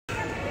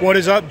What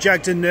is up,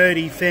 Jacked and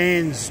Nerdy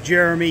fans?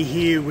 Jeremy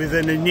here with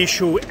an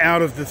initial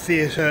out of the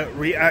theatre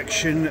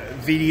reaction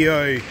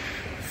video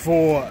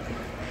for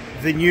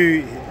the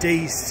new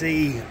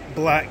DC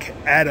Black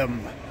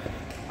Adam.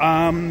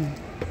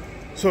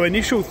 So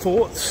initial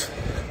thoughts,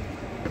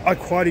 I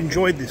quite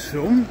enjoyed this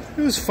film.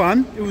 It was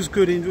fun, it was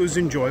good, it was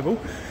enjoyable.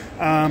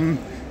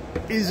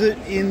 Is it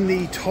in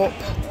the top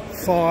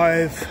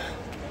 5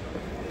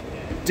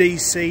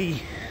 DC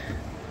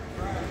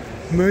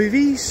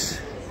movies?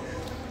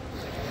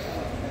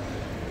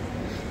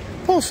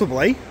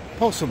 Possibly.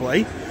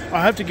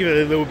 I have to give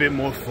it a little bit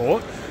more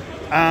thought.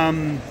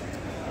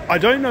 I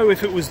don't know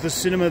if it was the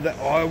cinema that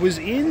I was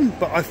in,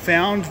 but I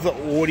found the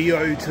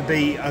audio to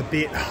be a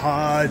bit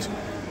hard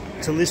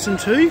to listen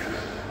to.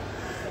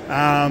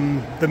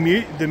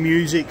 The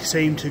music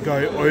seemed to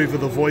go over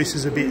the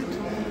voices a bit,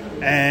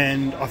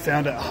 and I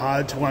found it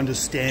hard to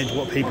understand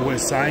what people were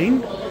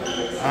saying.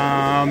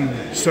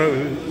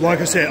 So,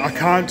 like I said, I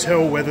can't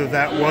tell whether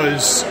that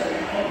was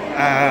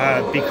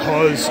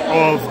because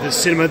of the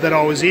cinema that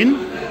I was in,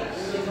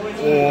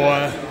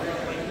 or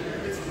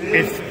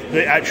if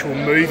the actual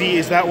movie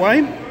is that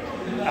way.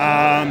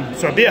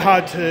 So a bit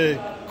hard to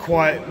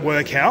quite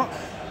work out,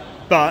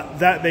 but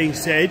that being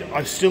said,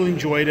 I still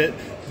enjoyed it.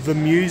 The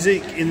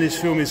music in this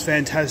film is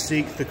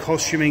fantastic, the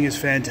costuming is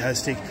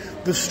fantastic,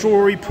 the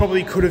story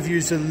probably could have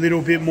used a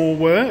little bit more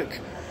work,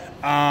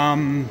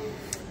 but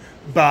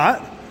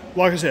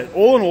like I said,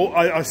 all in all,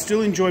 I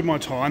still enjoyed my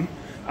time.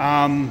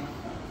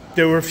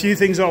 There were a few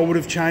things I would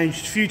have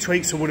changed, a few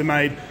tweaks I would have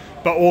made,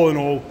 but all in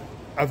all,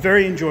 a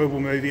very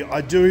enjoyable movie.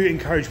 I do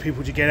encourage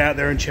people to get out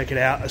there and check it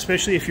out,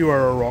 especially if you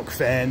are a Rock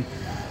fan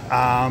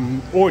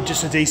or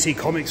just a DC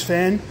Comics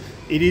fan.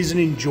 It is an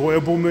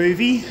enjoyable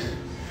movie.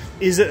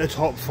 Is it a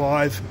top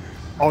 5?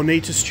 I'll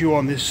need to stew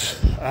on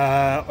this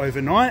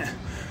overnight.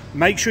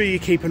 Make sure you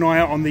keep an eye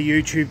out on the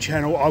YouTube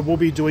channel. I will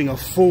be doing a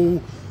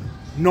full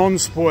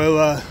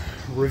non-spoiler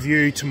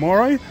review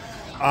tomorrow.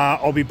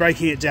 I'll be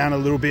breaking it down a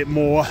little bit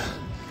more,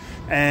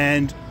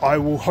 and I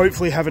will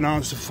hopefully have an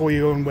answer for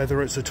you on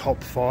whether it's a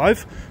top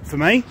 5 for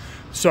me.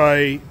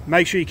 So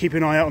make sure you keep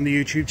an eye out on the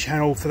YouTube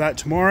channel for that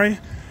tomorrow.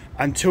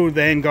 Until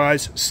then,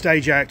 guys,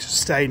 stay jacked,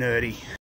 stay nerdy.